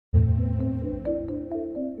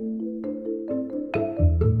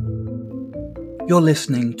You're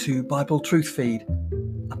listening to Bible Truth Feed,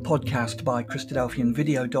 a podcast by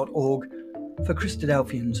christadelphianvideo.org for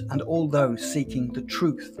Christadelphians and all those seeking the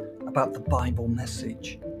truth about the Bible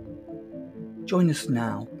message. Join us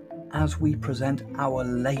now as we present our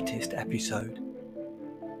latest episode.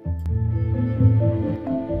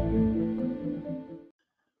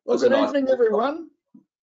 Well, good evening, everyone.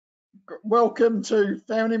 Welcome to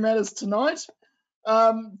Family Matters tonight.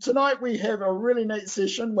 Tonight we have a really neat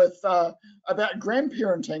session with about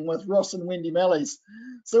grandparenting with Ross and Wendy Malleys.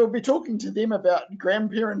 So we'll be talking to them about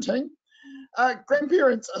grandparenting.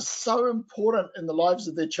 Grandparents are so important in the lives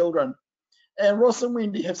of their children, and Ross and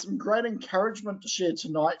Wendy have some great encouragement to share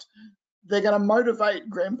tonight. They're going to motivate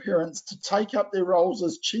grandparents to take up their roles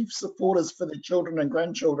as chief supporters for their children and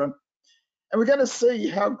grandchildren. And we're going to see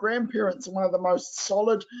how grandparents are one of the most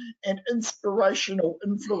solid and inspirational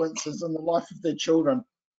influences in the life of their children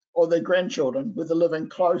or their grandchildren, whether living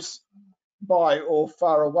close by or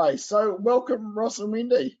far away. So welcome, Ross and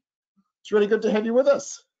Wendy. It's really good to have you with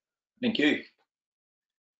us. Thank you.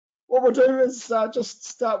 What we'll do is just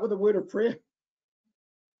start with a word of prayer.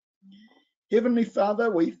 Heavenly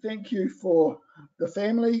Father, we thank you for the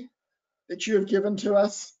family that you have given to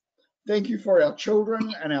us. Thank you for our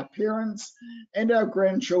children and our parents and our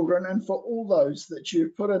grandchildren and for all those that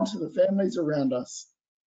you've put into the families around us.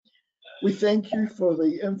 We thank you for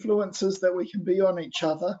the influences that we can be on each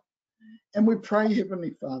other. And we pray,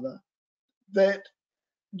 Heavenly Father, that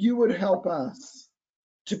you would help us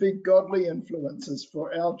to be godly influences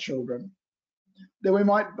for our children, that we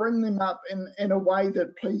might bring them up in a way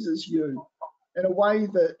that pleases you, in a way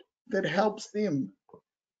that helps them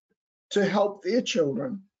to help their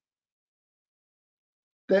children,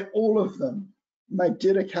 that all of them may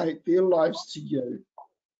dedicate their lives to you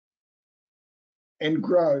and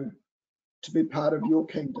grow to be part of your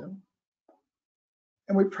kingdom.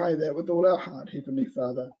 And we pray that with all our heart, Heavenly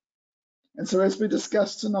Father. And so as we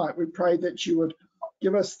discuss tonight, we pray that you would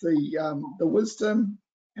give us the wisdom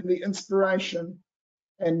and the inspiration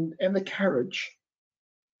and the courage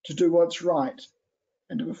to do what's right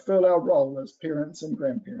and to fulfill our role as parents and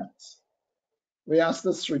grandparents. We ask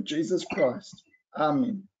this through Jesus Christ.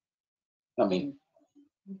 Amen. Amen.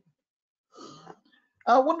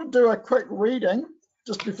 I want to do a quick reading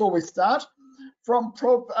just before we start from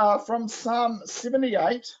Psalm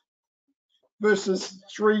 78, verses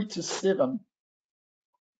 3 to 7.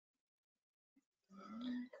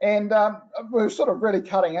 And we're sort of really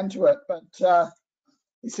cutting into it, but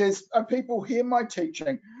he says, "O people, hear my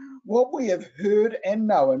teaching. What we have heard and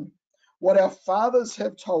known, what our fathers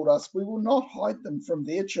have told us, we will not hide them from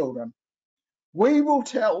their children. We will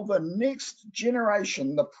tell the next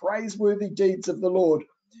generation the praiseworthy deeds of the Lord,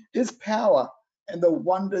 his power and the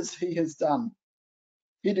wonders he has done.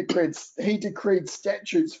 He decreed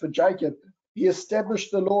statutes for Jacob. He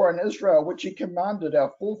established the law in Israel, which he commanded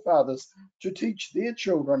our forefathers to teach their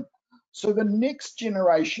children, so the next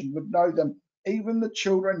generation would know them, even the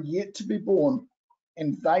children yet to be born,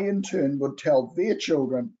 and they in turn would tell their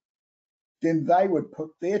children. Then they would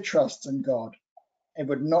put their trust in God and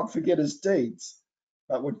would not forget his deeds,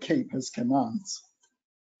 but would keep his commands."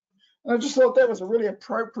 And I just thought that was a really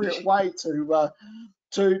appropriate way to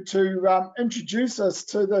introduce us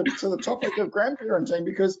to the topic of grandparenting,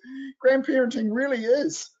 because grandparenting really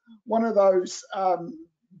is one of those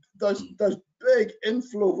big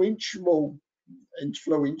influential.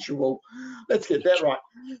 Let's get that right.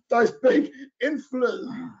 Those big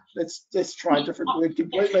Let's try a different word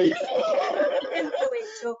completely.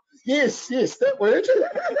 Influential. Yes, that word.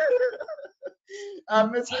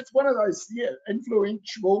 It's one of those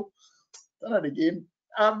influential. Done it again.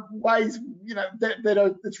 Ways that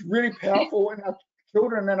are it's really powerful in our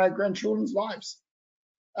children and our grandchildren's lives.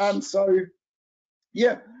 But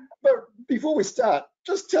before we start,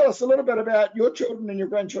 just tell us a little bit about your children and your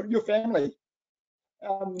grandchildren, your family.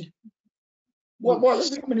 How many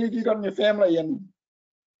have you got in your family and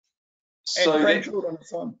grandchildren and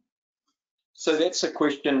so on? So that's a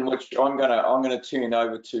question which I'm gonna turn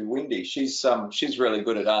over to Wendy. She's really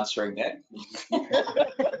good at answering that.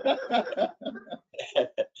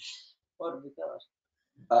 What have we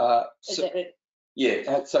got?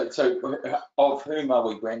 Yeah. So of whom are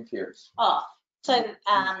we grandparents?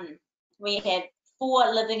 We have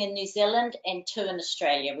 4 living in New Zealand and 2 in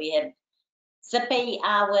Australia. We have Zippy,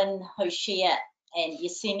 Arwen, Hoshea, and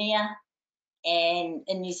Yesenia, and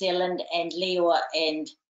in New Zealand, and Leor and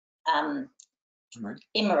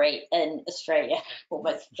Emery in Australia.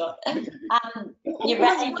 Almost forgot.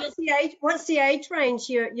 What's the age range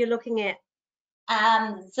you're looking at?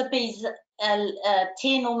 Zippy's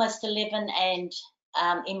 10, almost 11, and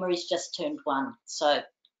Emery's just turned 1. So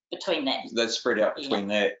between that. They're spread out between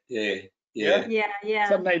that. Yeah.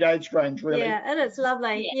 It's a neat age range, really. Yeah, and it's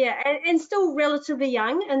lovely. Yeah. Yeah, and still relatively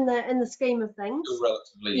young in the scheme of things. Still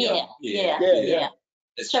relatively young. Yeah.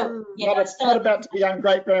 That's So, right. you know, Not about to be young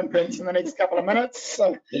great grandparents in the next couple of minutes.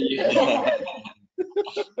 So Yeah.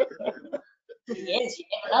 yes, you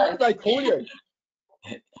never what know. do they call you?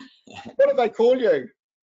 What do they call you?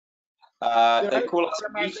 They call us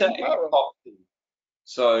grandma, Mita and grandpa, or- Popsy.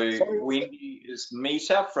 So Sorry, what's Wendy is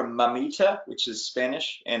Mita from Mamita, which is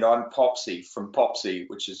Spanish, and I'm Popsy from Popsy,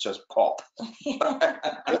 which is just pop.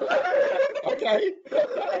 Okay.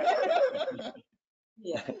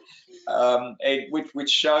 Yeah. And which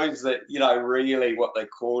shows that, you know, really what they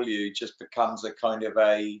call you just becomes a kind of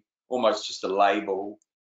almost just a label,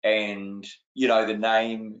 and, you know, the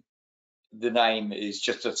name is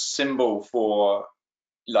just a symbol for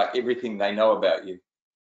like everything they know about you.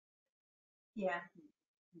 Yeah.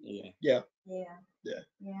 Yeah.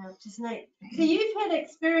 Which is neat. So you've had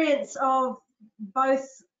experience of both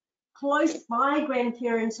close by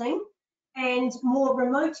grandparenting and more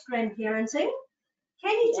remote grandparenting.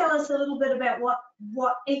 Can you tell us a little bit about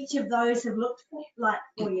what each of those have looked like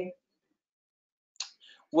for you?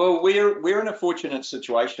 Well, we're in a fortunate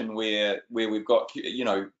situation where we've got, you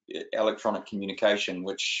know, electronic communication,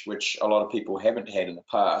 which a lot of people haven't had in the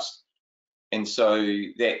past, and so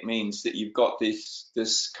that means that you've got this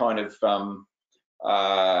kind of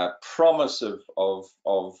promise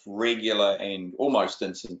of regular and almost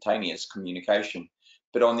instantaneous communication.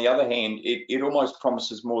 But on the other hand, it almost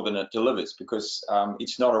promises more than it delivers, because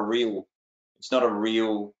it's not a real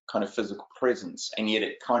kind of physical presence, and yet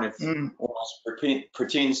it kind of almost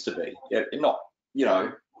pretends to be. Not, you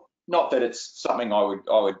know, not that it's something I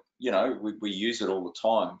would, you know, we use it all the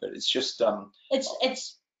time, but it's just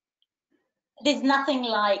It's there's nothing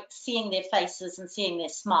like seeing their faces and seeing their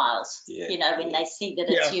smiles. You know, when they see that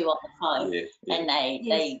it's you on the phone, and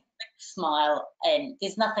they smile, and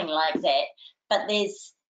there's nothing like that. But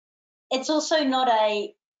it's also not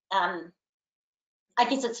a I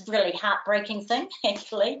guess it's a really heartbreaking thing,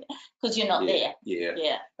 actually, because you're not there.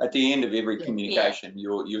 Yeah. At the end of every communication,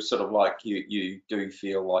 you're sort of like you do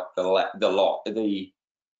feel like the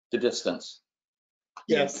distance.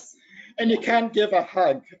 Yes. And you can't give a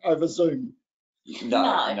hug over Zoom.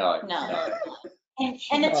 No. And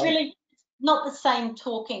it's really not the same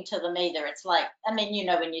talking to them either. It's like, I mean, you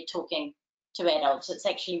know, when you're talking to adults, it's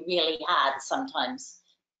actually really hard sometimes.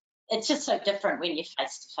 It's just so different when you're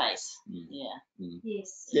face to face.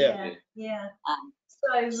 Yes. Yeah.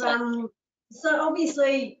 So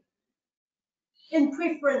obviously, in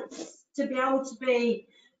preference to be able to be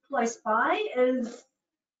close by is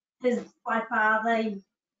by far the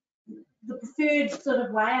preferred sort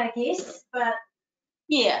of way, I guess. But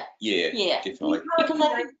Definitely. Because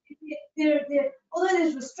although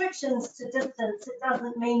there's restrictions to distance, it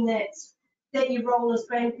doesn't mean that your role as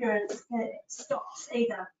grandparents stops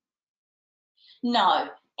either. No,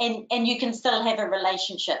 and you can still have a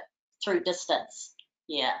relationship through distance.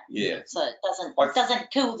 Yeah. So it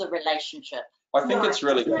doesn't kill the relationship. I think it's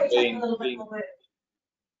really good being.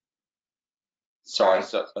 Sorry,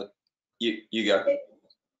 so you go.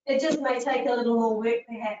 It just may take a little more work,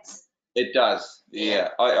 perhaps. It does, yeah.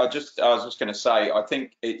 I was just going to say, I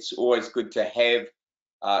think it's always good to have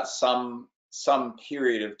some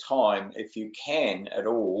period of time, if you can at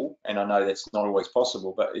all, and I know that's not always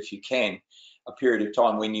possible, but if you can, a period of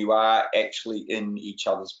time when you are actually in each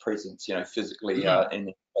other's presence, you know, physically in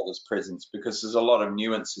each other's presence, because there's a lot of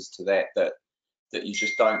nuances to that you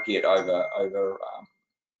just don't get over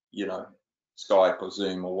you know, Skype or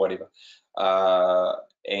Zoom or whatever,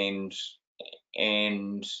 and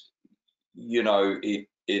you know, and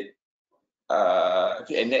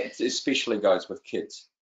that especially goes with kids.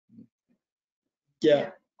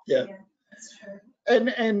 Yeah. That's true.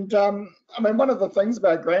 And I mean, one of the things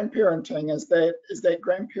about grandparenting is that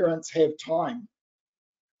grandparents have time.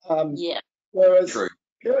 Whereas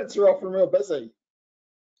parents are often real busy.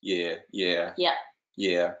 Yeah.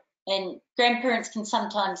 And grandparents can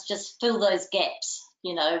sometimes just fill those gaps,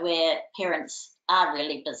 you know, where parents are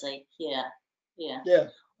really busy. Yeah.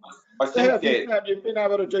 I think you've been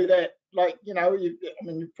able to do that. Like, you know,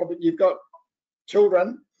 you've got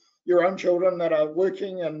children, your own children that are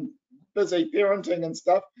working and busy parenting and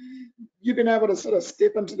stuff. You've been able to sort of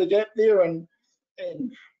step into the gap there and I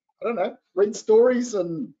don't know, read stories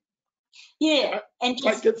and and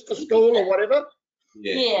take kids to school or whatever.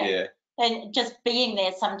 And just being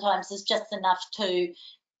there sometimes is just enough to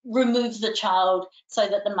remove the child so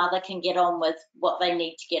that the mother can get on with what they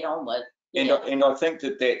need to get on with. And I think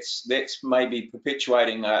that's maybe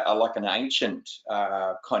perpetuating like an ancient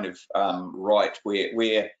kind of right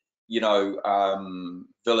where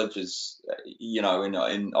villages,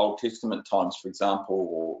 in Old Testament times, for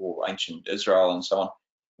example, or ancient Israel and so on,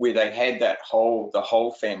 where they had the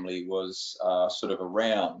whole family was sort of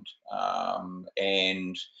around,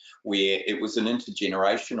 and where it was an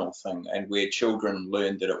intergenerational thing, and where children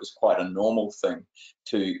learned that it was quite a normal thing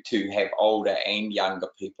to have older and younger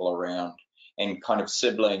people around, and kind of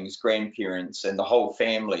siblings, grandparents, and the whole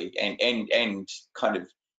family, and kind of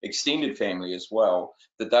extended family as well,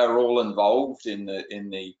 that they were all involved in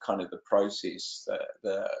the kind of the process,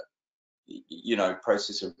 the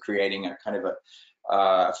process of creating a kind of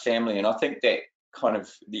a family. And I think that kind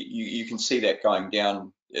of you can see that going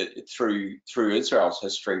down through Israel's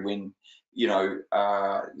history, when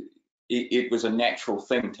it was a natural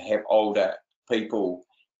thing to have older people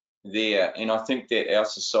there. And I think that our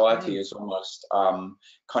society has almost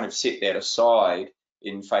kind of set that aside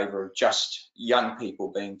in favor of just young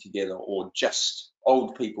people being together, or just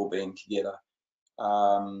old people being together.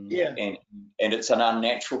 And it's an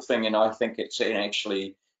unnatural thing, and I think it's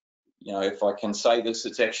actually, if I can say this,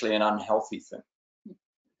 it's actually an unhealthy thing.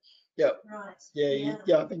 Yeah. Right.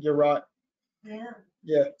 Yeah, I think you're right.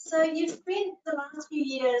 Yeah. So you've spent the last few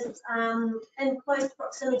years in close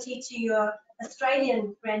proximity to your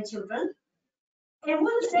Australian grandchildren, and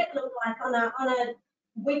what does that look like on a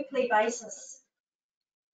weekly basis?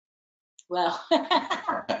 Well,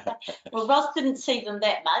 well, Ross didn't see them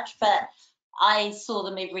that much, but I saw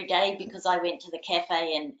them every day because I went to the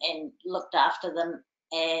cafe and looked after them.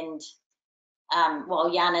 And while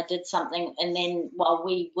Yana did something, and then while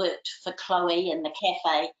we worked for Chloe in the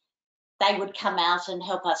cafe, they would come out and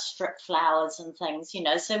help us strip flowers and things,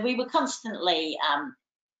 So we were constantly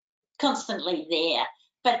there.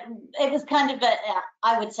 But it was kind of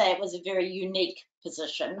I would say it was a very unique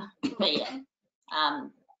position to be in.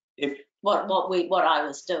 What I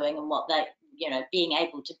was doing, and what they, being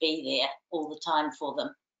able to be there all the time for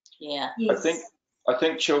them. Yeah. Yes. I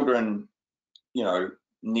think children, they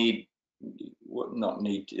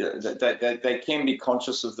can be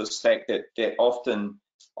conscious of this fact that often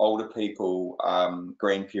older people,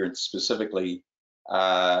 grandparents specifically,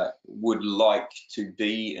 would like to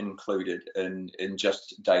be included in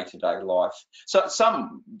just day-to-day life. So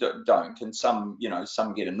some don't, and some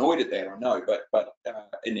get annoyed at that, I know, but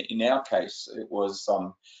in our case, it was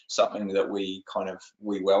something that we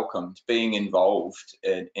welcomed. Being involved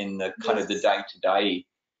in the kind of the day-to-day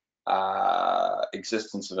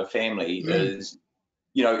existence of a family is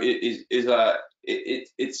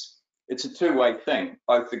it's a two-way thing.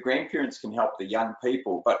 Both the grandparents can help the young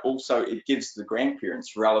people, but also it gives the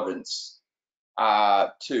grandparents relevance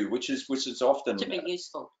too, which is often to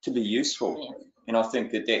be useful. Yeah. And I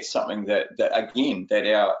think that's something that again, that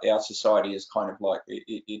our society is kind of like,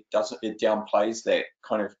 it downplays that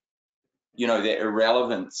kind of, that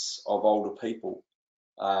irrelevance of older people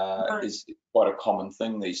is quite a common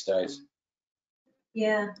thing these days.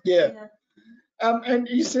 Yeah. And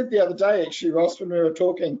you said the other day, actually, Ross, when we were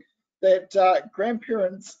talking, that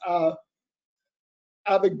grandparents are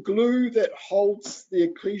the glue that holds the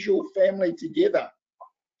ecclesial family together.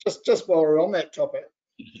 Just while we're on that topic.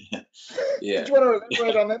 Yeah. Did you want to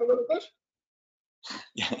elaborate on that a little bit?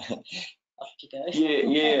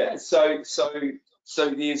 Yeah. So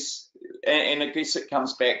there's, and I guess it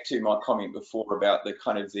comes back to my comment before about the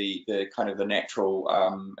kind of the natural,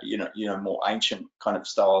 more ancient kind of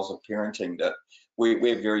styles of parenting, that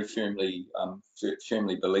we're very firmly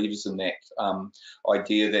believers in that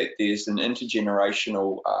idea that there's an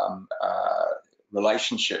intergenerational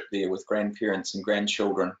relationship there with grandparents and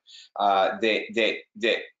grandchildren, that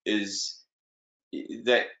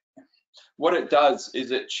what it does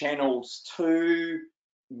is it channels two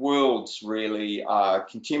worlds, really,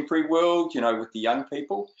 contemporary world, with the young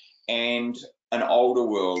people, and an older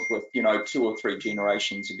world with, 2 or 3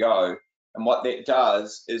 generations ago. And what that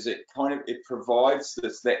does is it provides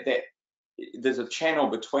this, that there's a channel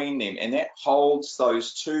between them, and that holds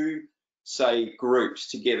those two, say, groups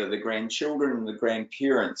together, the grandchildren and the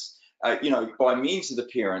grandparents, by means of the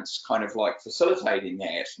parents kind of like facilitating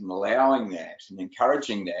that and allowing that and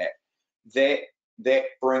encouraging that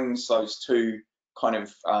brings those two kind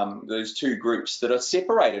of those two groups that are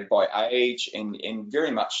separated by age and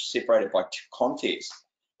very much separated by context.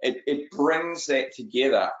 It brings that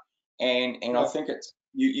together, and I think it's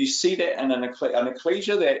you see that in an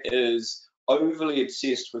ecclesia that is overly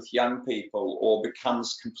obsessed with young people, or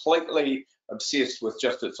becomes completely obsessed with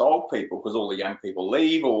just its old people because all the young people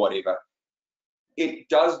leave or whatever. It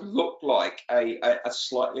does look like a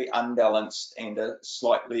slightly unbalanced and a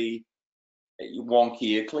slightly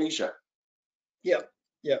wonky ecclesia. Yeah.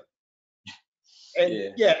 And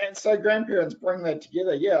and so grandparents bring that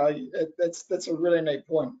together. That's a really neat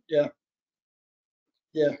point. I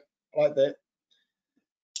like that.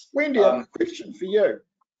 Wendy, I have a question for you.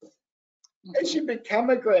 As you become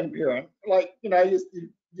a grandparent, like, you know,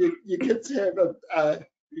 your kids have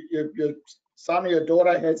your son or your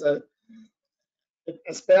daughter has a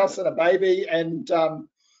spouse and a baby, and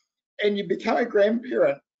you become a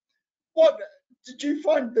grandparent. What did you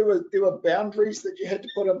find there were boundaries that you had to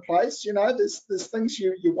put in place? You know, there's things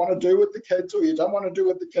you want to do with the kids, or you don't want to do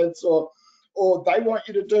with the kids, or they want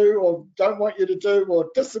you to do or don't want you to do, or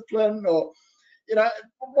discipline, or, you know,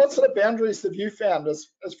 what sort of boundaries have you found as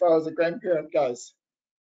far as a grandparent goes?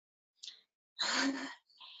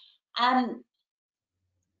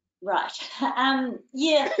 Right.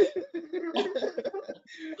 Yeah.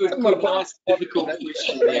 Good, nice, difficult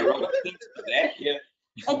question there, Rob. Thanks for that. Yeah.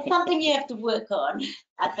 It's something you have to work on,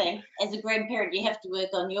 I think. As a grandparent, you have to work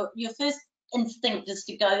on. Your first instinct is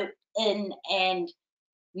to go in and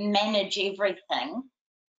manage everything.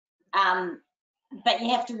 But you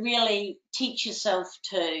have to really teach yourself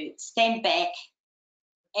to stand back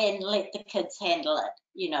and let the kids handle it,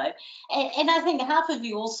 you know. And I think half of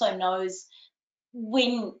you also knows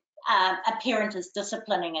when a parent is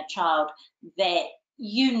disciplining a child, that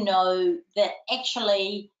you know that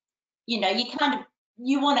actually, you know,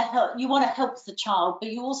 you want to help the child,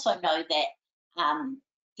 but you also know that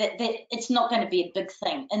that it's not going to be a big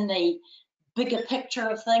thing in the bigger picture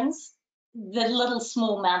of things. The little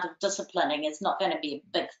small amount of disciplining is not going to be a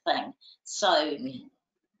big thing. So,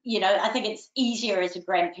 you know, I think it's easier as a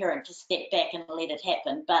grandparent to step back and let it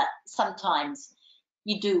happen, but sometimes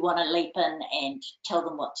you do want to leap in and tell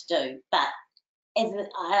them what to do. But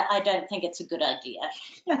I don't think it's a good idea.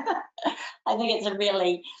 I think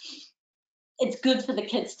it's good for the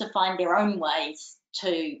kids to find their own ways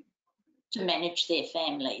to manage their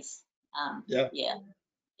families.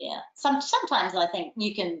 Sometimes I think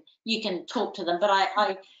you can talk to them, but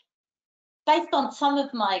I based on some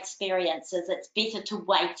of my experiences, it's better to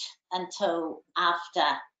wait until after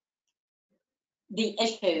the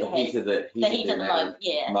issue heat of the moment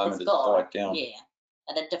it's has gone. died down. Yeah,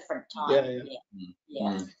 at a different time.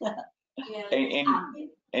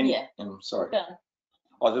 I'm sorry. I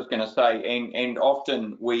was just going to say, and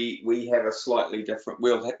often we have a slightly different.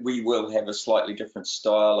 We will have a slightly different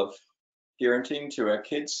style of parenting to our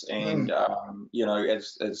kids, and you know,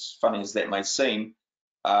 as funny as that may seem,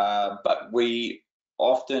 but we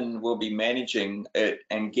often will be managing it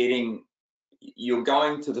and getting. You're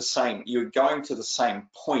going to the same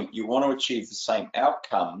point. You want to achieve the same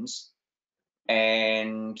outcomes,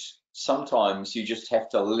 and sometimes you just have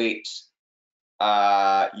to let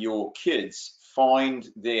your kids find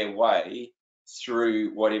their way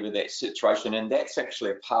through whatever that situation, and that's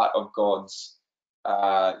actually a part of God's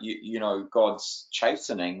you know, God's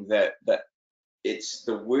chastening, that it's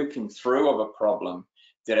the working through of a problem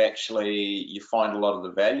that actually you find a lot of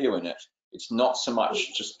the value in it. It's not so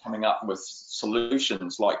much just coming up with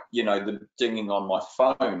solutions like, you know, the dinging on my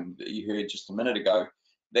phone that you heard just a minute ago.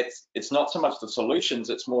 It's not so much the solutions,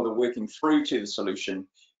 it's more the working through to the solution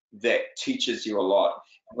that teaches you a lot.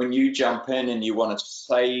 When you jump in and you want to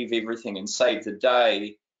save everything and save the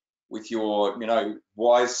day with your, you know,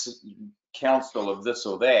 wise counsel of this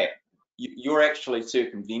or that, you're actually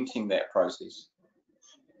circumventing that process.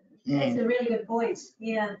 That's a really good point.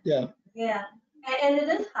 Yeah. And it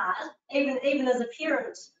is hard, even as a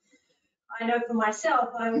parent. I know for myself,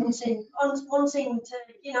 I'm wanting to,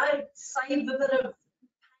 you know, save a bit of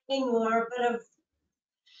pain or a bit of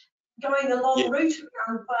going the long route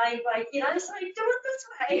by, you know, so do it this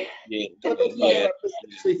way. There's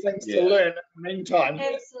actually things to learn in the meantime.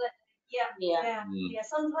 Absolutely. Yeah.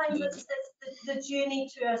 Sometimes it's the journey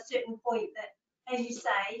to a certain point that, as you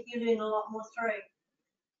say, you learn a lot more through.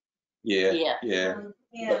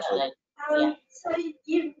 So when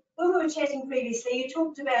we were chatting previously, you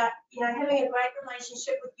talked about, you know, having a great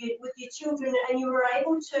relationship with your children, and you were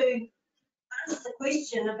able to answer the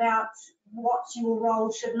question about what your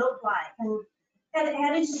role should look like. And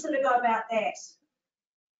how did you sort of go about that?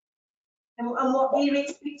 And what your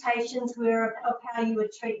expectations were of how you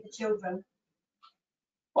would treat the children?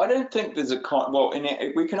 I don't think there's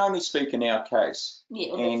we can only speak in our case.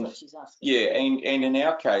 Yeah, well, that's what she's asking. Yeah, and in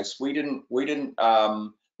our case, we didn't.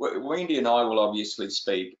 Wendy and I will obviously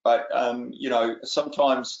speak, but you know,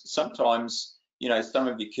 sometimes, you know, some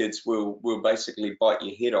of your kids will basically bite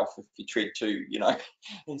your head off if you tread too, you know,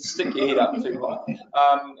 and stick your head up too high.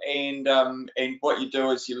 And what you do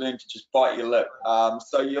is you learn to just bite your lip.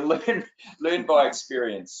 So you learn by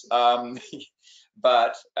experience.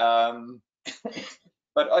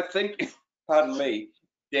 But I think, pardon me,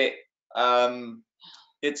 that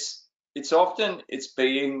It's often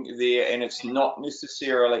being there, and it's not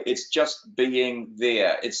necessarily, it's just being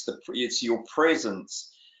there. It's your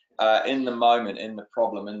presence in the moment, in the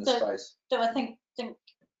problem, in the space. So I think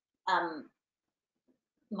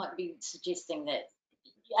might be suggesting that.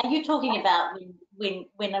 Are you talking about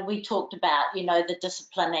when we talked about, you know, the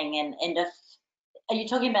disciplining and if, are you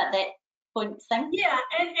talking about that point thing? Yeah,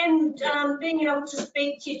 and being able to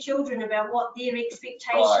speak to your children about what their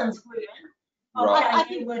expectations were of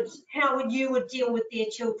how you would deal with their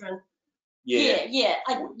children. Yeah.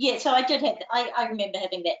 So I did have. I remember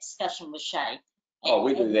having that discussion with Shay.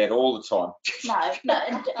 We do that all the time. No,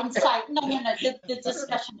 and say no. The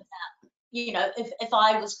discussion about, you know, if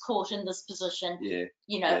I was caught in this position,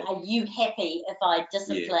 you know, are you happy if I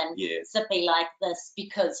discipline Zippy like this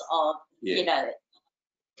because of, you know,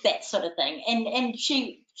 that sort of thing? And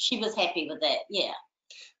she was happy with that,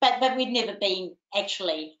 But we'd never been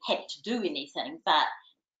actually had to do anything, but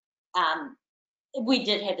we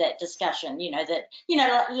did have that discussion, you know, that, you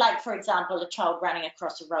know, like for example, a child running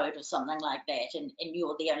across a road or something like that, and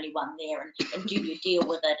you're the only one there, and do you deal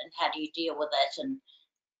with it, and how do you deal with it, and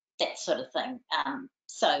that sort of thing.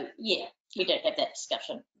 So yeah, we did have that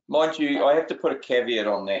discussion. Mind you, I have to put a caveat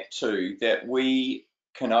on that too, that we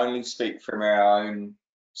can only speak from our own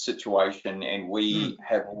situation, and we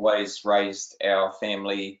have always raised our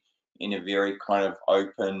family in a very kind of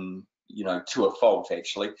open, you know, to a fault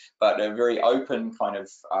actually, but a very open kind of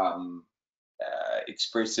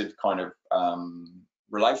expressive kind of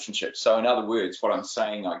relationship. So in other words, what I'm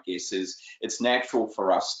saying, I guess, is it's natural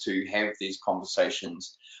for us to have these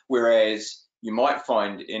conversations, whereas you might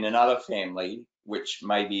find in another family which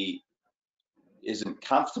maybe isn't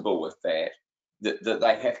comfortable with that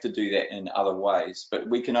they have to do that in other ways. But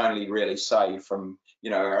we can only really say from, you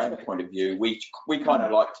know, our own point of view, we kind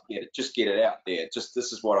of like to get it out there. Just,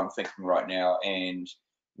 this is what I'm thinking right now, and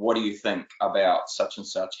what do you think about such and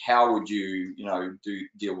such? How would you, you know,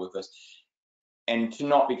 deal with this? And to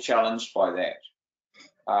not be challenged by that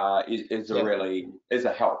is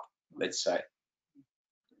a help, let's say.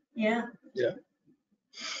 Yeah.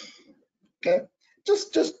 Okay,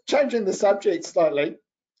 just changing the subject slightly.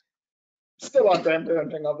 Still on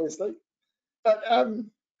grandparenting, obviously, but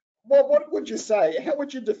what would you say? How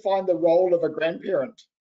would you define the role of a grandparent?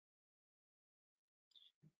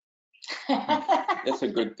 That's a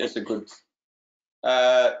good.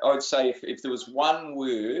 I would say if there was one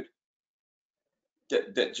word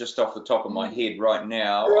that just off the top of my head right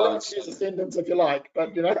now, I would use a sentence if you like,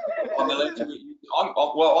 but you know. I'm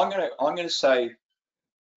going to say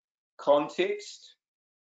context.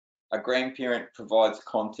 A grandparent provides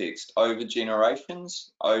context over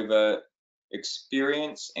generations, over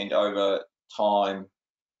experience, and over time,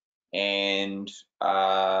 and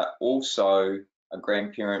also a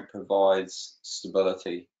grandparent provides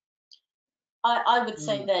stability. I would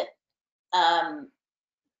say that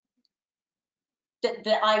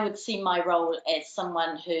that I would see my role as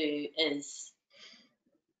someone who is,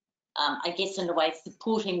 I guess in a way,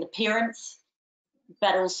 supporting the parents,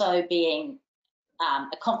 but also being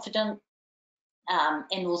a confidant,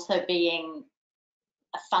 and also being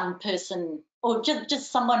a fun person, or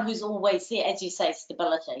just someone who's always there, as you say,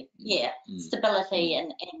 stability. Stability,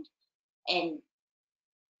 and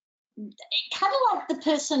kind of like the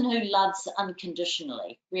person who loves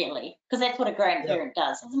unconditionally, really, because that's what a grandparent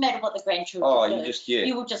does. It doesn't matter what the grandchildren do.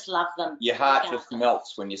 You will just love them. Your heart just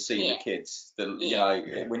melts when you see the kids. You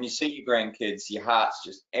know, when you see your grandkids, your heart's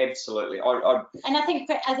just absolutely. And I think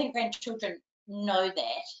grandchildren know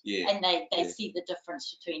that, and they see the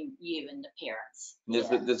difference between you and the parents.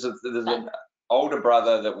 There's an older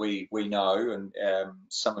brother that we know, and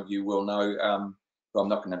some of you will know. Who I'm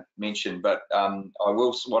not going to mention, but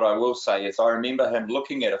what I will say is I remember him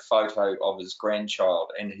looking at a photo of his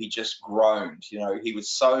grandchild, and he just groaned. You know, he was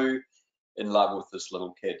so in love with this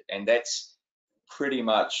little kid, and that's pretty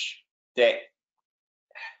much that.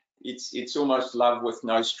 It's almost love with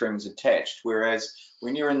no strings attached. Whereas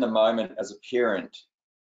when you're in the moment as a parent,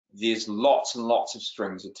 there's lots and lots of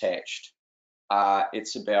strings attached.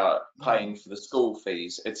 It's about paying for the school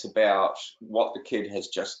fees. It's about what the kid has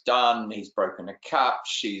just done. He's broken a cup.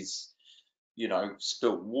 She's, you know,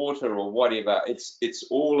 spilt water or whatever. It's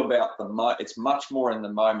all about it's much more in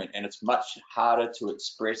the moment, and it's much harder to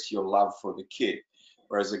express your love for the kid.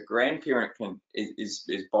 Whereas a grandparent is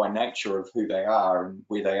by nature of who they are and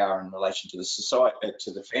where they are in relation to the society,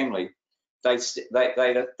 to the family. They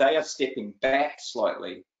are stepping back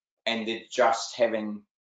slightly, and they're just having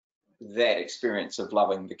that experience of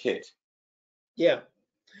loving the kid.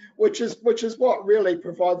 Which is what really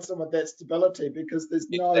provides them with that stability, because there's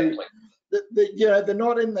you know, they're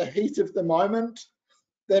not in the heat of the moment.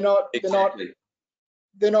 They're not. Exactly.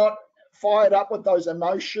 They're not fired up with those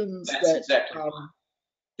emotions that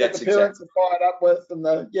the parents are fired up with, and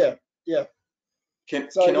I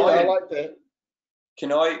like that.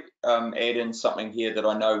 Can I add in something here that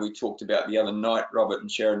I know we talked about the other night, Robert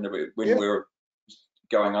and Sharon, when we were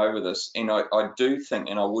going over this, and I do think,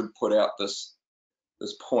 and I would put out this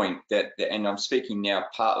point that, and I'm speaking now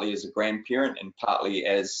partly as a grandparent and partly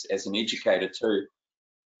as an educator too.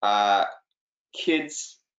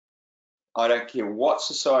 Kids, I don't care what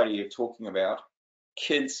society you're talking about,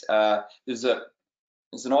 kids, there's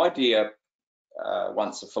an idea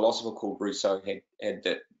once a philosopher called Rousseau had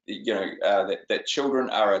that, you know, that children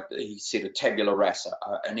are, he said, a tabula rasa,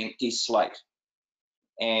 an empty slate.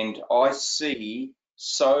 And I see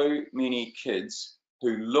so many kids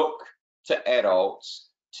who look to adults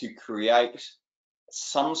to create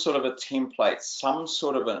some sort of a template, some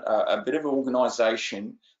sort of a bit of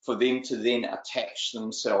organization for them to then attach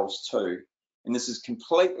themselves to. And this is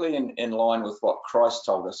completely in line with what Christ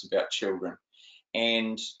told us about children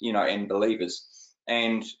and, you know, and believers.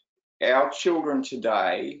 And our children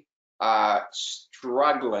today are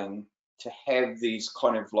struggling to have these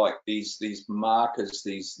kind of like these markers,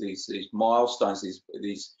 these milestones,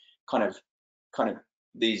 these kind of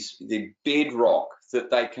the bedrock that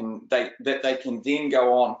they can then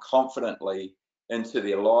go on confidently into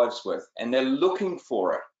their lives with, and they're looking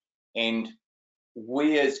for it. And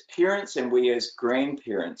we as parents and we as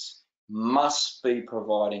grandparents must be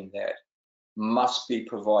providing that, must be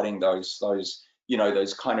providing those you know,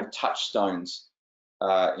 those kind of touchstones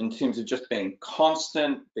in terms of just being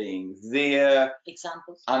constant, being there,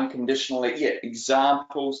 examples,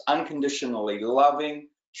 unconditionally loving,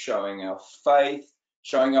 showing our faith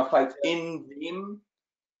in them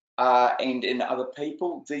and in other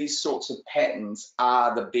people. These sorts of patterns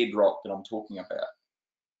are the bedrock that I'm talking about.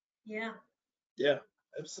 Yeah,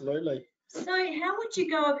 absolutely. So how do you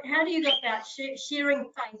go about sharing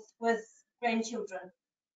faith with grandchildren?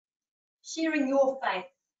 Sharing your faith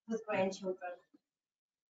with grandchildren?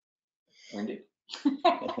 Wendy?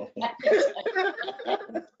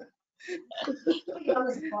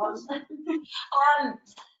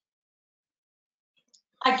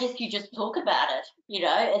 I guess you just talk about it, you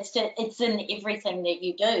know, it's in everything that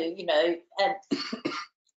you do, you know,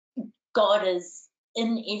 God is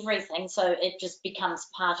in everything, so it just becomes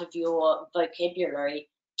part of your vocabulary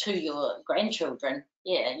to your grandchildren.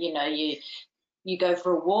 Yeah, you know, you go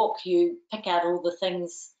for a walk, you pick out all the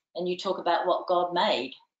things and you talk about what God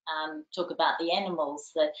made, talk about the animals,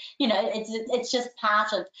 that, you know, it's just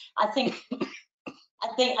part of, I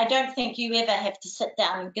don't think you ever have to sit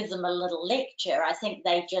down and give them a little lecture. I think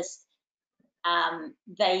they just,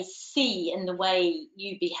 they see in the way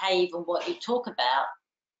you behave and what you talk about,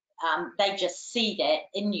 they just see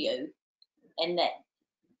that in you, and that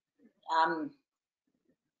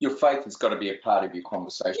your faith has got to be a part of your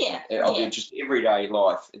conversation. Just everyday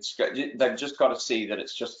life. They've just got to see that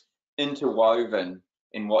it's just interwoven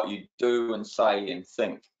in what you do and say and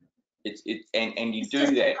think. And you do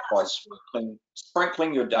that by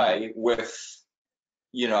sprinkling your day with,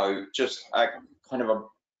 you know, just a kind of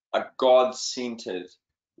a God-centered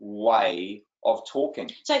way of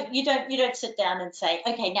talking. So you don't sit down and say,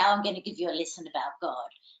 okay, now I'm going to give you a lesson about God.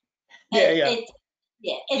 You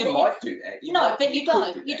might do that. You don't.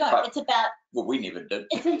 It's about. Well, we never did.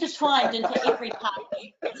 It's intertwined into every part of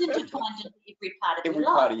you. It's intertwined into every part of your life. Every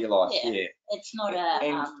part of your life. Yeah. It's not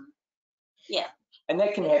And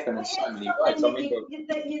that can happen in so many ways.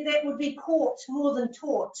 That would be caught more than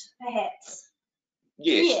taught, perhaps.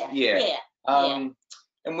 Yes.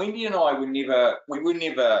 And Wendy and I were never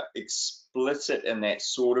explicit in that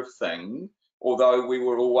sort of thing, although we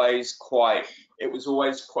were always it was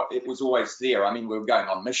always there. I mean, we were going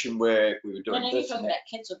on mission work, we were doing this. You're talking about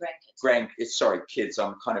kids or grandkids? Sorry, kids.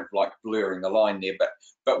 I'm kind of like blurring the line there,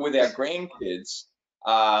 but with our grandkids,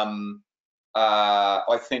 I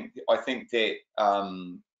think that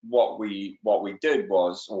what we did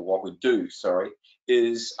was, or what we do,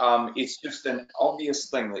 is it's just an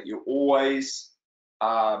obvious thing that you're always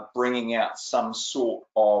bringing out some sort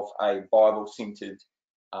of a Bible-centered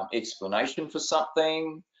explanation for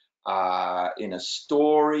something, in a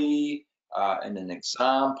story, in an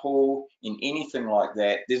example, in anything like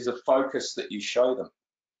that. There's a focus that you show them.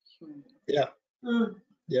 Yeah.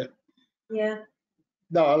 Yeah.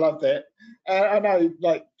 No, I love that. I know,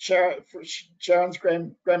 like Sharon's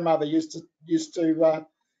grandmother used to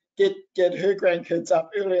get her grandkids up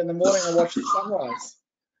early in the morning and watch the sunrise.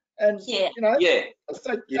 And it's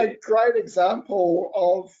a great example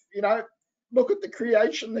of, you know, look at the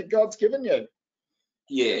creation that God's given you.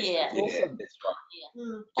 Yeah, Awesome. that's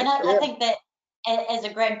right. And I think that as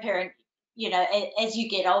a grandparent, you know, as you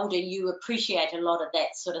get older, you appreciate a lot of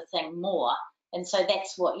that sort of thing more. And so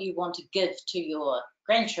that's what you want to give to your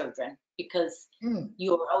grandchildren, because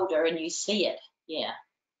you're older and you see it. Yeah.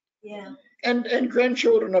 Yeah. And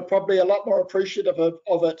grandchildren are probably a lot more appreciative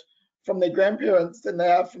of it from their grandparents than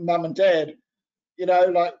they are from mum and dad. You know,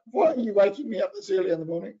 like, why are you waking me up this early in the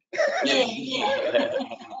morning? Yeah.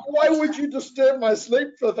 Why would you disturb my sleep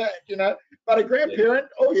for that? You know, but a grandparent,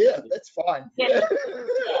 oh yeah, that's fine. Yeah.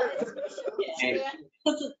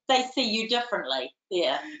 Because they see you differently.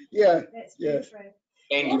 Yeah. Yeah. That's very true.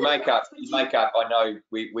 And you make up, I know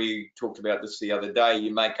we talked about this the other day,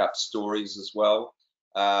 you make up stories as well.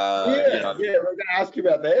 You know, we're going to ask you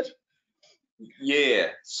about that. Yeah,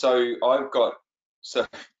 so I've got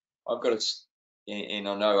and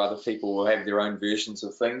I know other people will have their own versions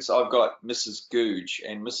of things. I've got Mrs. Googe,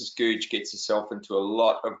 and Mrs. Googe gets herself into a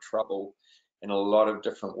lot of trouble in a lot of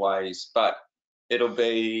different ways, but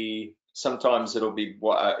sometimes it'll be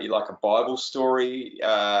like a Bible story.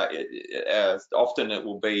 Often it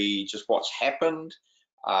will be just what's happened,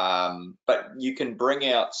 but you can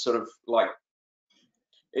bring out sort of like,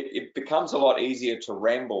 it becomes a lot easier to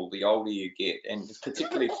ramble the older you get, and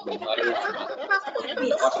particularly for the males.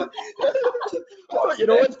 I thought you'd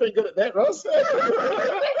always been good at that, Ross.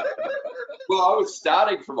 Well, I was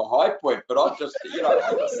starting from a high point, but I'm just, you know,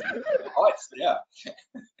 heights now.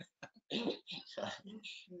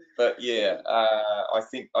 But yeah, I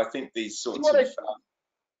think these sorts of. I'm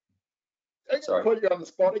going to put you on the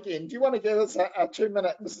spot again. Do you want to give us a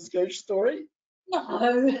 2-minute Mrs. Googe story?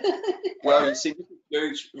 No. Well, you see,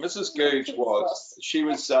 Mrs. Googe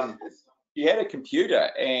she had a computer,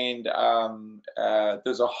 and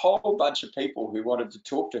there's a whole bunch of people who wanted to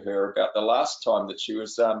talk to her about the last time that she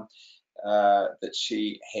was that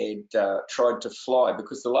she had tried to fly,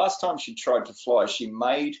 because the last time she tried to fly, she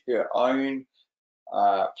made her own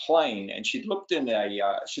plane, and she'd looked on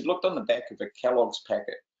the back of a Kellogg's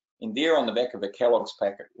packet, and there on the back of a Kellogg's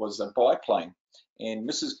packet was a biplane. And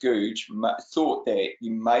Mrs. Googe thought that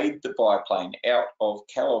you made the biplane out of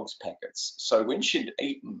Kellogg's packets. So when she'd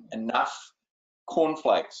eaten enough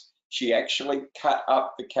cornflakes, she actually cut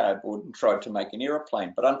up the cardboard and tried to make an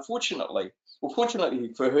aeroplane. But fortunately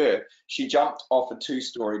for her, she jumped off a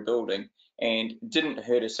 2-story building and didn't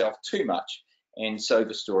hurt herself too much. And so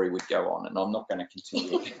the story would go on, and I'm not going to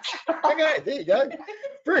continue. Okay, there you go.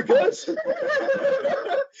 Very good.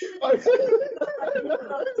 But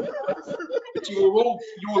you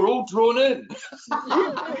were all drawn in.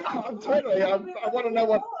 Yeah, I'm totally. I want to know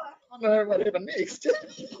what happened next.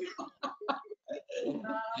 No,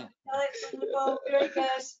 that's wonderful. Very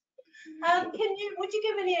good. Would you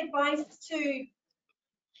give any advice to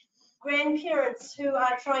grandparents who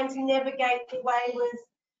are trying to navigate their way with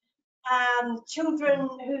children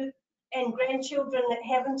and grandchildren that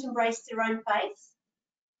haven't embraced their own faith?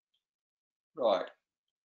 Right.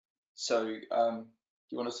 So, do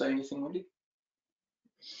you want to say anything, Wendy?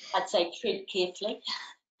 I'd say tread carefully.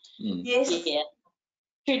 Yes. Yeah.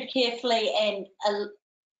 Tread carefully, and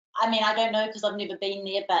I mean, I don't know because I've never been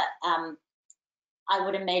there, but I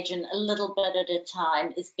would imagine a little bit at a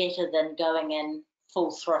time is better than going in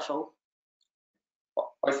full throttle.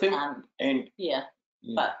 I think,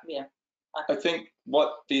 I think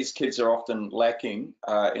what these kids are often lacking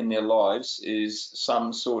in their lives is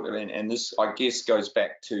some sort of, and this I guess goes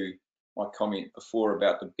back to my comment before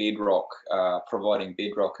about the bedrock, providing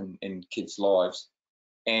bedrock in kids' lives.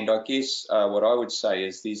 And I guess what I would say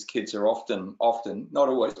is these kids are often, not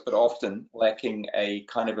always, but often lacking a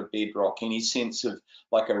kind of a bedrock, any sense of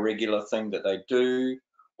like a regular thing that they do,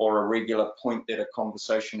 or a regular point that a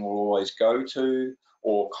conversation will always go to,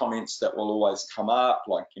 or comments that will always come up,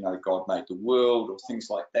 like, you know, God made the world, or things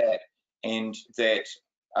like that. And that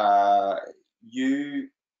you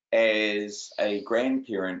as a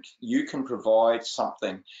grandparent, you can provide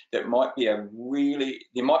something that might be there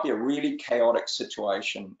might be a really chaotic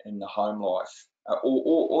situation in the home life,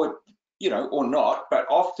 or you know, or not, but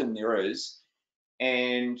often there is,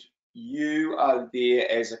 and you are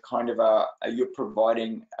there as a kind of you're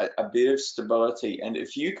providing a bit of stability. And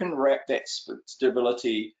if you can wrap that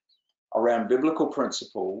stability around biblical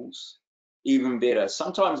principles, even better.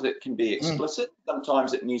 Sometimes it can be explicit,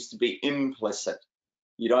 sometimes it needs to be implicit.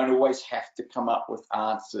 You don't always have to come up with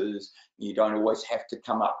answers. You don't always have to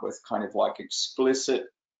come up with kind of like explicit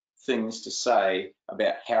things to say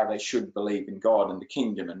about how they should believe in God and the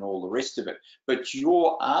kingdom and all the rest of it. But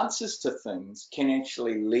your answers to things can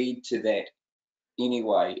actually lead to that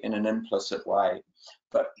anyway, in an implicit way.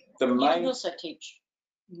 But you can also teach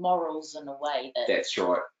morals in a way that. That's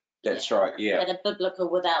right. That's right. Yeah. That are biblical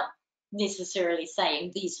without necessarily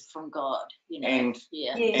saying these are from God. And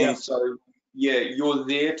Yeah. so you're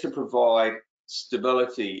there to provide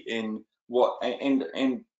stability in what,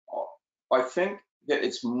 and I think that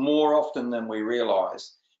it's more often than we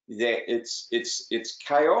realise that it's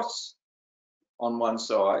chaos on one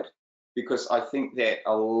side, because I think that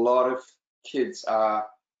a lot of kids are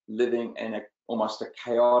living in almost a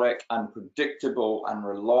chaotic, unpredictable,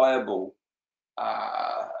 unreliable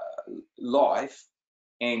life,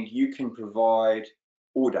 and you can provide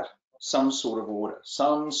order, some sort of order,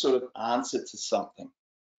 some sort of answer to something,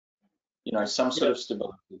 some sort of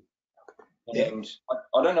stability. And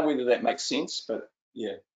I don't know whether that makes sense, but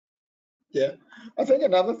yeah. Yeah. I think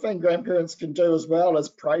another thing grandparents can do as well is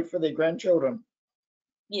pray for their grandchildren.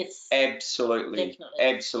 Yes. Absolutely. Definitely.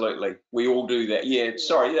 Absolutely. We all do that. Yeah.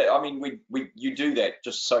 Sorry. Yeah, I mean, you do that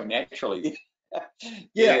just so naturally.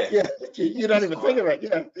 Yeah. You don't even think of it.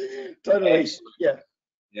 Yeah. Totally. Absolutely.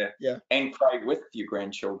 Yeah. Yeah. And pray with your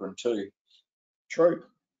grandchildren too. True.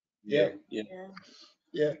 Yeah.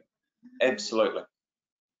 Absolutely.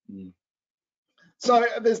 Mm. So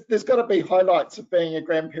there's got to be highlights of being a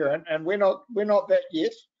grandparent, and we're not that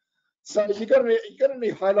yet. So you got any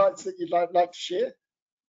highlights that you'd like to share?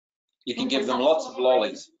 You can give them lots of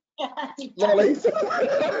lollies. Lollies?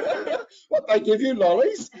 What, they give you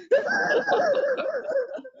lollies?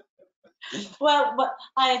 Well,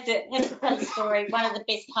 I have to tell a story. One of the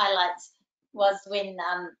best highlights was when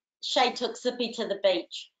Shay took Zippy to the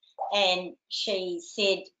beach, and she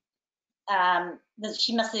said that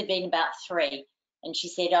she must have been about 3, and she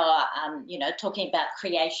said, talking about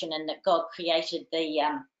creation and that God created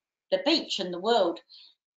the beach and the world,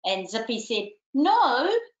 and Zippy said, No,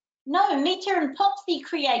 Meter and Popsy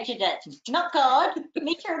created it, not God.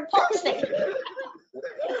 Meter and Popsy.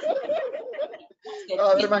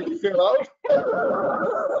 Oh, that'll make you feel old.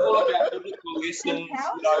 All about biblical lessons,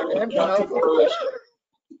 And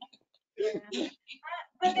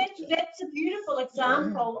But that's a beautiful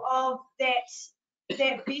example of that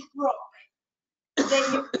bedrock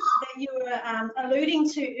that you were alluding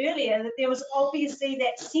to earlier, that there was obviously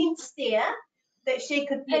that sense there that she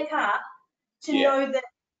could pick up to know that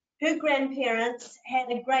her grandparents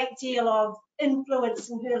had a great deal of influence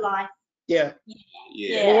in her life. Yeah.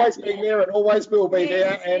 Always been there and always will be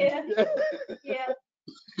there. And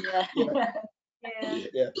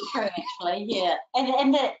Actually,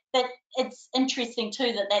 and that it's interesting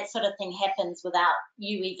too that sort of thing happens without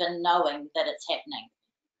you even knowing that it's happening.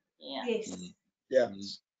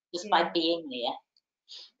 Just by being there.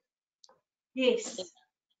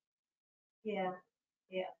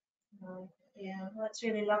 That's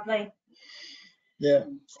really lovely. Yeah.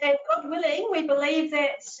 And God willing, we believe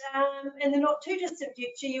that in the not too distant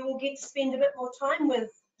future you will get to spend a bit more time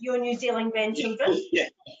with your New Zealand grandchildren.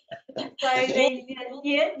 So then,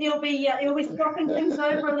 you'll be swapping things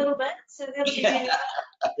over a little bit. So that'll be really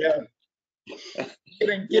fun.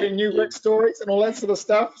 Getting new Rick stories and all that sort of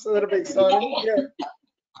stuff. So that'll be exciting. Yeah.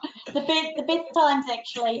 The best times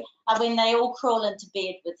actually are when they all crawl into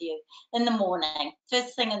bed with you in the morning,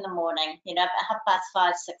 first thing in the morning. About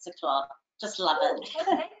 5:30, 6 o'clock. Just love it.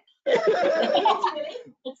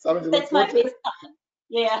 That's my best time.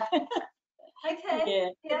 Yeah.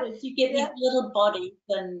 Okay. You get these little bodies,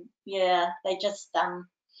 and they just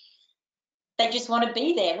want to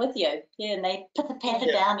be there with you. And they put the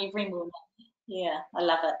patter down every morning. I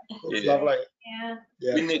love it. It's lovely.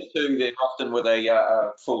 When they're 2, they're often with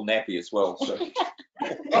a full nappy as well. So.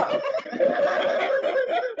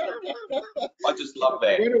 I just love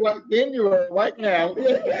that. When awake then, you are awake now. Is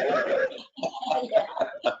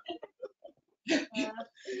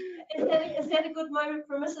that a good moment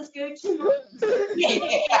for Mrs. Gooch? An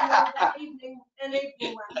evening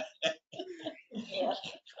one.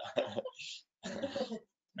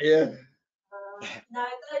 No,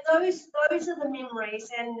 those are the memories,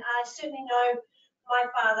 and I certainly know my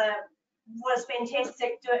father was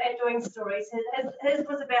fantastic at doing stories. His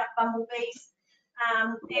was about bumblebees,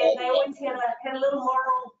 and they always had a little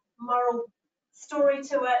moral story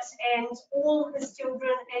to it, and all his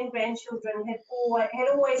children and grandchildren had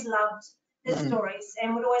always loved his stories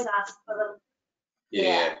and would always ask for them.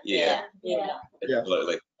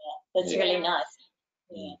 Absolutely. That's really nice.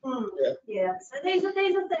 So these are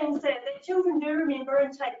things that children do remember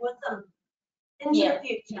and take with them into the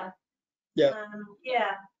future.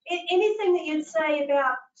 Anything that you'd say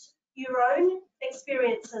about your own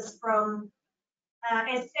experiences from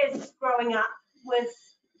as growing up with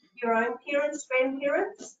your own parents,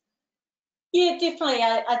 grandparents? Yeah, definitely.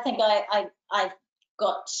 I think I've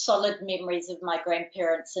got solid memories of my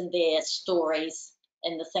grandparents and their stories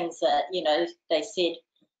and the things that they said.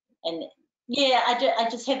 And yeah, I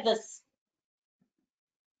just have this,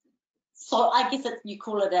 so I guess you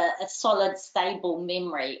call it a solid, stable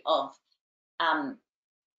memory of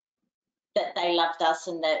that they loved us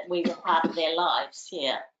and that we were part of their lives.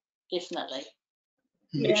 Yeah, definitely.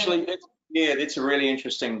 Yeah. Actually, that's a really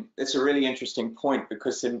interesting. It's a really interesting point,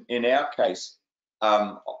 because in our case,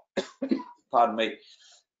 pardon me,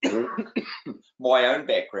 my own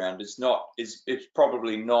background is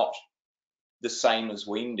probably not the same as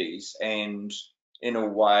Wendy's, and in a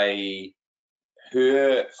way,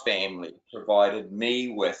 her family provided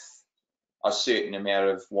me with a certain amount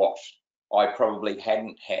of what I probably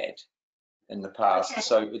hadn't had in the past. Okay.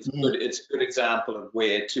 So it's a good example of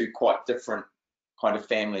where two quite different kind of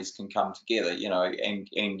families can come together, you know, and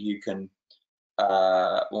you can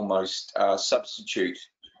almost substitute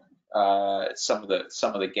some of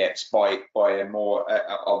the gaps by a more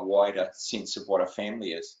a wider sense of what a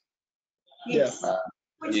family is. Yes.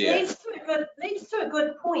 Which leads to a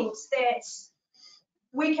good point, that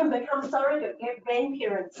we can become surrogate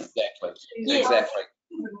grandparents. Exactly. Yes. Exactly.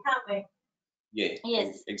 Can't we? Yeah.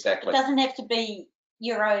 Yes. Exactly. It doesn't have to be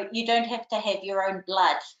your own. You don't have to have your own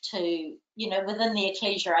blood to, you know, within the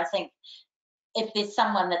ecclesia. I think if there's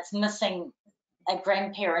someone that's missing a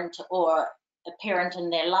grandparent or a parent in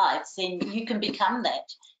their lives, then you can become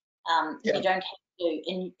that. You don't have to,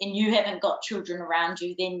 and you haven't got children around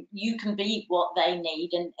you, then you can be what they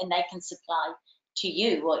need, and they can supply to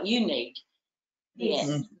you what you need.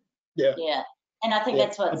 Yes. Yeah. And I think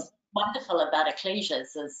that's what's wonderful about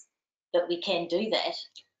ecclesias, is that we can do that.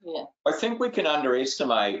 Yeah. I think we can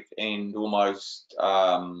underestimate and almost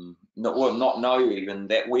not know even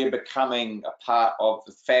that we're becoming a part of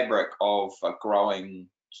the fabric of a growing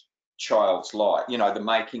child's life, you know, the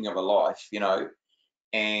making of a life, you know.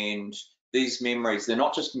 And these memories, they're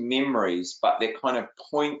not just memories, but they're kind of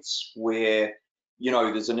points where, you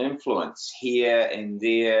know, there's an influence here and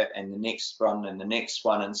there and the next one and the next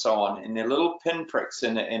one and so on. And they're little pinpricks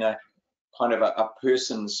in a kind of a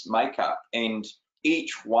person's makeup. And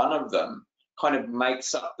each one of them kind of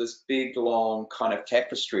makes up this big, long kind of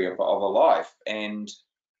tapestry of a life. And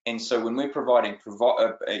so when we're providing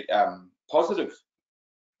positive,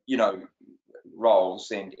 you know,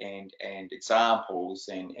 roles and examples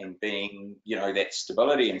and being, you know, that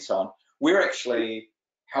stability and so on, we're actually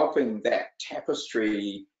helping that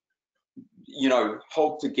tapestry, you know,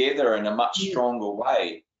 hold together in a much stronger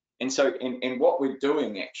way. And so and what we're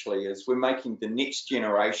doing actually is we're making the next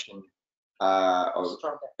generation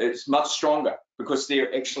it's much stronger, because they're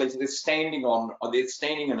standing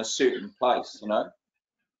in a certain place, you know.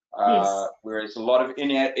 Whereas a lot of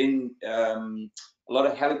a lot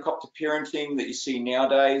of helicopter parenting that you see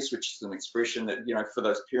nowadays, which is an expression that, you know, for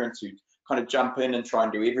those parents who kind of jump in and try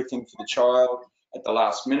and do everything for the child at the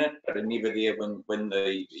last minute, but are never there when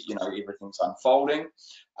the, you know, everything's unfolding.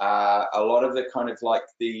 A lot of the kind of like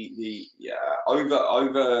the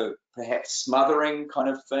over perhaps smothering kind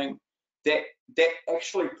of thing, that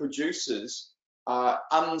actually produces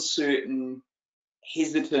uncertain,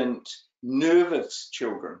 hesitant, nervous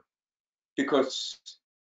children, because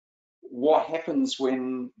what happens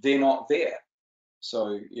when they're not there?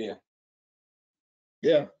 So yeah.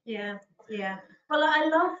 Well, I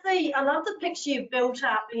love the picture you've built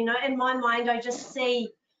up. You know, in my mind, I just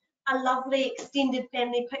see a lovely extended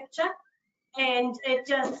family picture, and it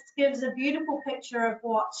just gives a beautiful picture of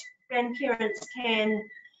what grandparents can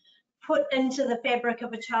put into the fabric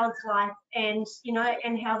of a child's life, and, you know,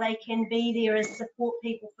 and how they can be there as support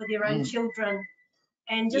people for their own children,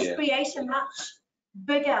 and just create a much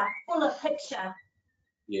bigger, fuller picture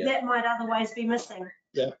that might otherwise be missing.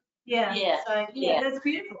 So that's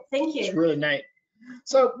beautiful. Thank you. It's really neat.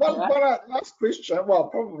 So one last question, well,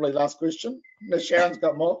 probably last question, unless Sharon's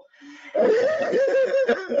got more.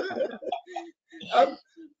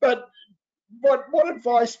 But what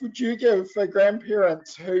advice would you give for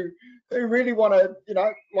grandparents who really want to, you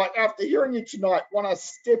know, like after hearing you tonight, want to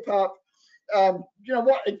step up? You know,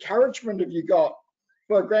 what encouragement have you got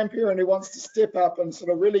for a grandparent who wants to step up and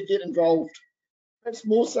sort of really get involved, perhaps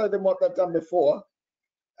more so than what they've done before,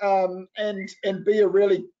 and be a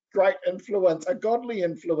really great influence, a godly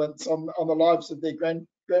influence on the lives of their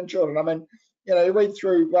grandchildren? I mean, you know, you read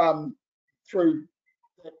through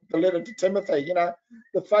the letter to Timothy, you know,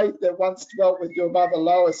 the faith that once dwelt with your mother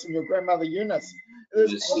Lois and your grandmother Eunice.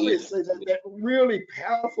 There's obviously that really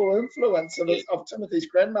powerful influence of Timothy's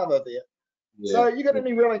grandmother there. So you got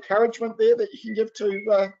any real encouragement there that you can give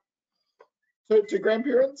to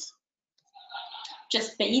grandparents?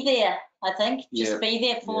 Just be there, I think. Just be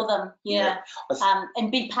there for them.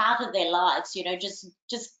 And be part of their lives, you know. Just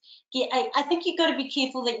I think you've got to be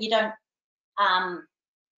careful that you don't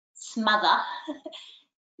smother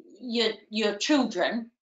your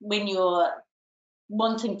children when you're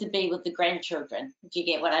wanting to be with the grandchildren. Do you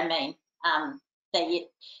get what I mean? That you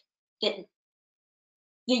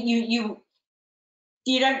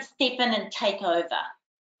don't step in and take over,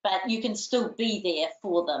 but you can still be there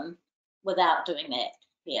for them without doing that.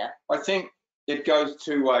 Yeah. I think it goes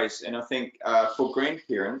two ways, and I think for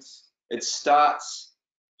grandparents, it starts.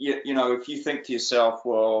 You know, if you think to yourself,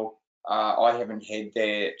 well, I haven't had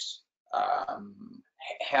that.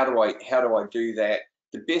 How do I do that?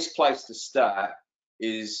 The best place to start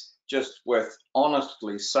is just with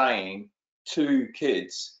honestly saying to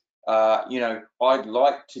kids, you know, I'd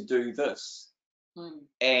like to do this,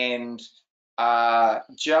 and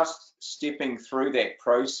just stepping through that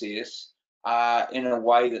process in a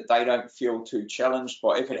way that they don't feel too challenged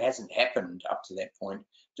by, if it hasn't happened up to that point,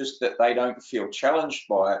 just that they don't feel challenged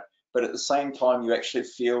by it, but at the same time you actually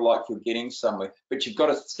feel like you're getting somewhere. But you've got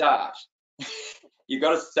to start. You've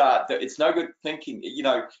got to start. It's no good thinking, you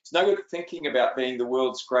know, it's no good thinking about being the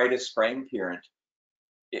world's greatest grandparent.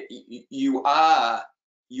 You are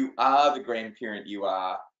the grandparent you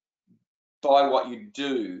are by what you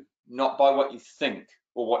do, not by what you think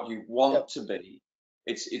or what you want to be.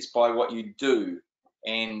 It's by what you do,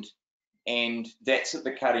 and that's at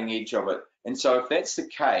the cutting edge of it. And so if that's the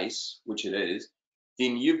case, which it is,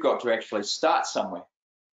 then you've got to actually start somewhere.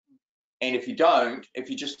 And if you don't, if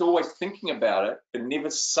you're just always thinking about it but never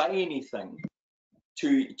say anything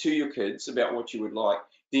to your kids about what you would like,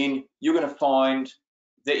 then you're going to find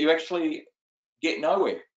that you actually get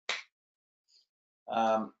nowhere.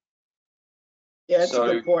 Yeah, that's a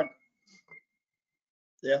good point.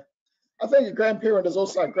 Yeah. I think a grandparent is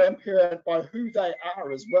also a grandparent by who they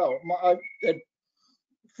are as well. I've had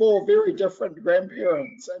 4 very different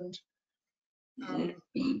grandparents, and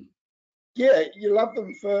yeah, you love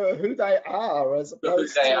them for who they are as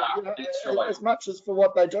opposed to, you know, as much as for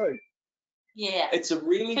what they do. Yeah, it's a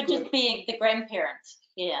really for good, just being the grandparents.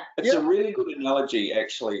 Yeah, it's a really good analogy,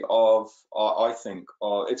 actually, of I think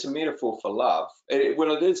it's a metaphor for love.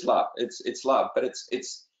 Well, it is love. It's love, but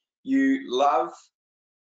it's you love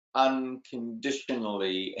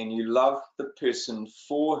unconditionally, and you love the person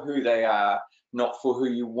for who they are, not for who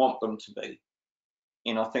you want them to be.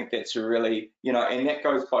 And I think that's a really, you know, and that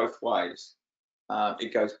goes both ways.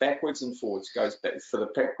 It goes backwards and forwards. It goes back for the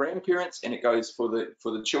grandparents, and it goes for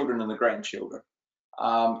the children and the grandchildren.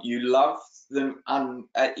 You love them,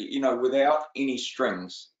 you know, without any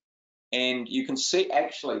strings. And you can see,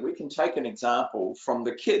 actually, we can take an example from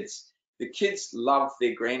the kids. The kids love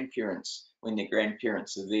their grandparents when their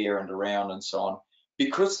grandparents are there and around and so on,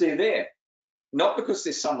 because they're there, not because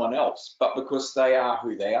they're someone else, but because they are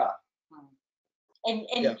who they are.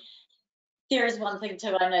 And there is one thing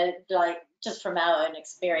too, I know, like just from our own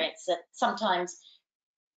experience, that sometimes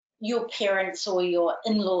your parents or your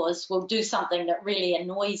in-laws will do something that really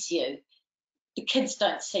annoys you. The kids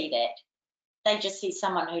don't see that. They just see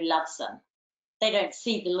someone who loves them. They don't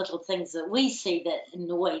see the little things that we see that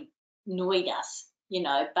annoyed us, you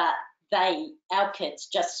know, but our kids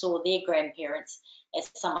just saw their grandparents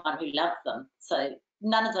as someone who loved them. So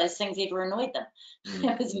none of those things ever annoyed them.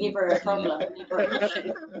 It was never a problem, never an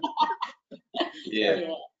issue.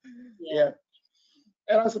 Yeah.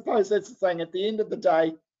 And I suppose that's the thing. At the end of the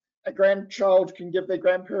day, a grandchild can give their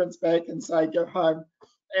grandparents back and say, go home.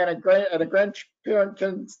 And a grandparent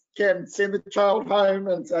can send the child home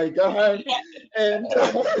and say, go home. And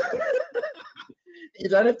you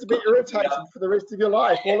don't have to be irritated for the rest of your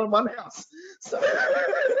life, all in one house. So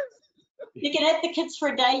you can have the kids for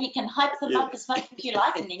a day, you can hype them up as much as you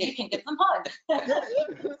like, and then you can give them home.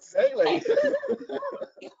 Exactly.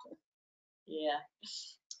 Yeah.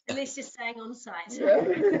 Unless you're staying on site.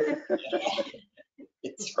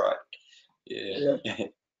 That's right. Yeah.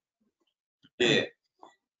 Yeah.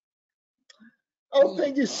 Oh,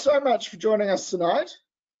 thank you so much for joining us tonight.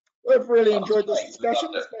 We've really enjoyed this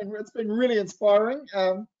discussion. It's been really inspiring.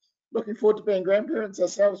 Looking forward to being grandparents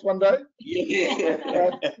ourselves one day.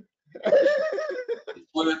 Yeah. It's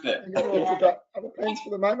worth it. We've got other plans for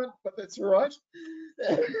the moment, but that's all right.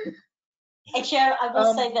 Actually, I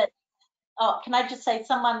will say that, can I just say,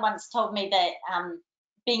 someone once told me that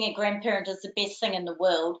being a grandparent is the best thing in the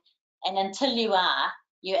world, and until you are,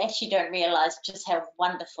 you actually don't realise just how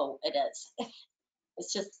wonderful it is.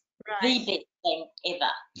 It's just the best thing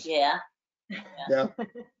ever. Yeah. Yeah.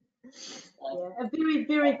 A very,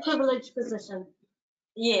 very privileged position.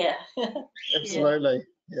 Yeah. Absolutely.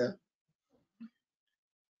 Yeah.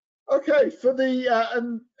 Okay, for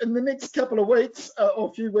the in the next couple of weeks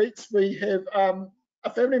or few weeks, we have a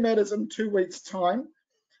Family Matters in 2 weeks' time.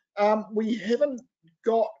 We haven't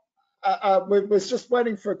got we're just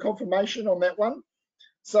waiting for confirmation on that one.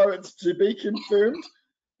 So it's to be confirmed.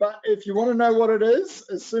 But if you want to know what it is,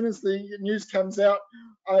 as soon as the news comes out,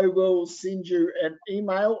 I will send you an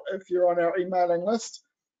email if you're on our emailing list.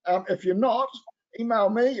 If you're not, email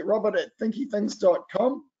me,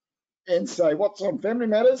 robert@thinkythings.com, and say what's on Family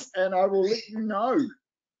Matters, and I will let you know.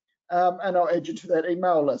 And I'll add you to that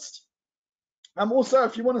email list. Also,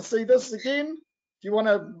 if you want to see this again, if you want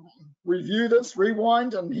to review this,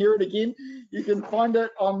 rewind and hear it again, you can find it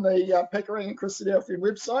on the Pickering and Christadelphian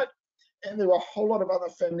website. And there are a whole lot of other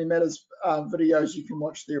Family Matters videos you can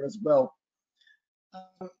watch there as well.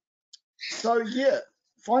 So yeah,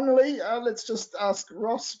 finally, let's just ask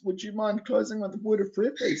Ross, would you mind closing with a word of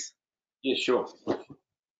prayer, please? Yeah, sure.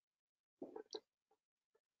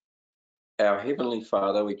 Our Heavenly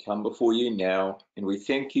Father, we come before you now, and we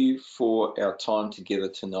thank you for our time together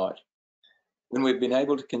tonight. When we've been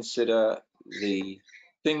able to consider the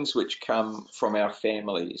things which come from our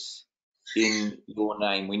families in your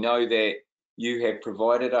name, we know that you have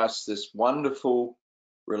provided us this wonderful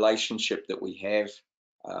relationship that we have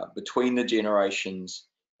between the generations,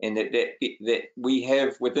 and that we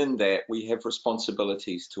have within that, we have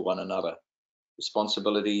responsibilities to one another.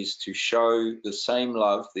 Responsibilities to show the same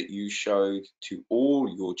love that you showed to all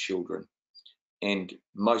your children, and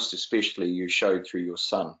most especially you showed through your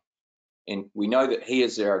Son. And we know that he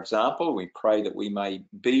is our example. We pray that we may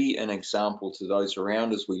be an example to those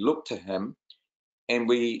around as we look to him, and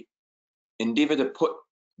we endeavour to put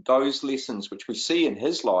those lessons which we see in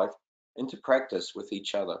his life into practice with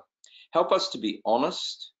each other. Help us to be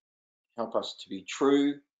honest, help us to be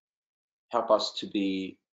true, help us to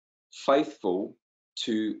be faithful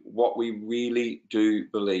to what we really do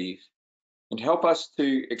believe, and help us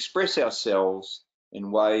to express ourselves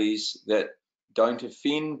in ways that don't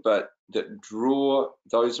offend, but that draw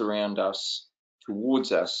those around us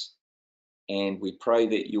towards us. And we pray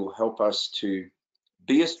that you'll help us to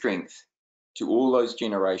be a strength to all those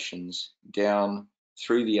generations down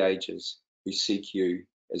through the ages who seek you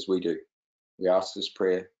as we do. We ask this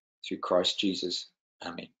prayer through Christ Jesus.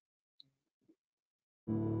 Amen.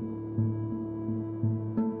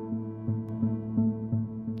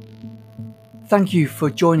 Thank you for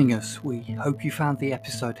joining us. We hope you found the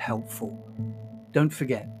episode helpful. Don't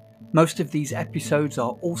forget, most of these episodes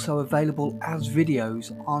are also available as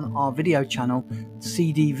videos on our video channel,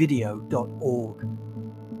 cdvideo.org.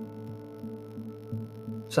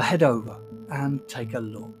 So head over and take a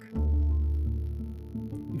look.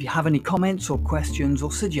 If you have any comments or questions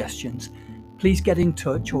or suggestions, please get in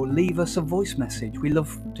touch or leave us a voice message. We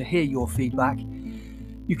love to hear your feedback.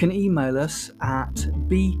 You can email us at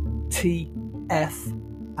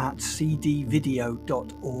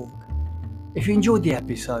btf@cdvideo.org. If you enjoyed the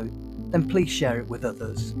episode, then please share it with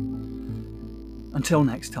others. Until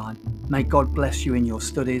next time, may God bless you in your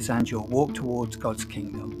studies and your walk towards God's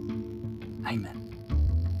kingdom. Amen.